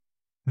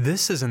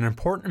This is an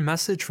important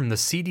message from the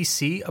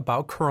CDC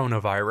about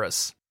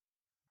coronavirus.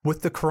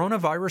 With the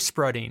coronavirus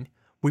spreading,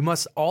 we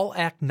must all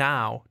act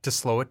now to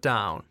slow it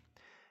down.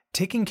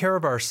 Taking care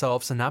of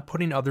ourselves and not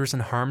putting others in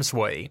harm's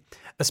way,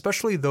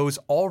 especially those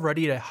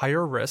already at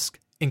higher risk,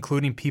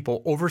 including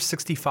people over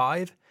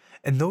 65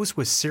 and those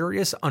with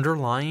serious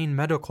underlying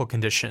medical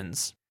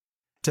conditions.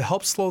 To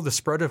help slow the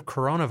spread of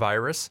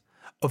coronavirus,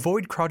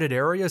 avoid crowded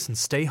areas and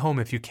stay home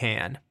if you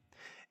can.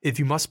 If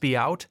you must be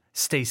out,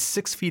 stay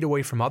 6 feet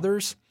away from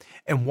others,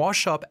 and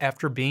wash up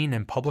after being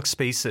in public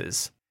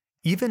spaces.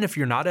 Even if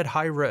you're not at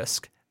high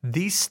risk,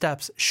 these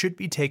steps should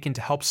be taken to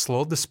help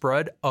slow the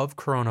spread of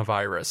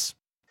coronavirus.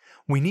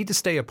 We need to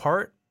stay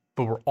apart,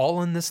 but we're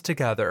all in this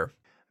together.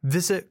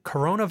 Visit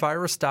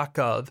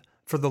coronavirus.gov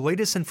for the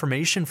latest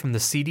information from the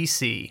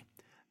CDC.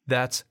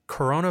 That's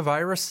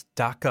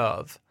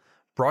coronavirus.gov.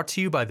 Brought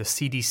to you by the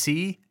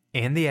CDC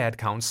and the Ad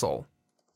Council.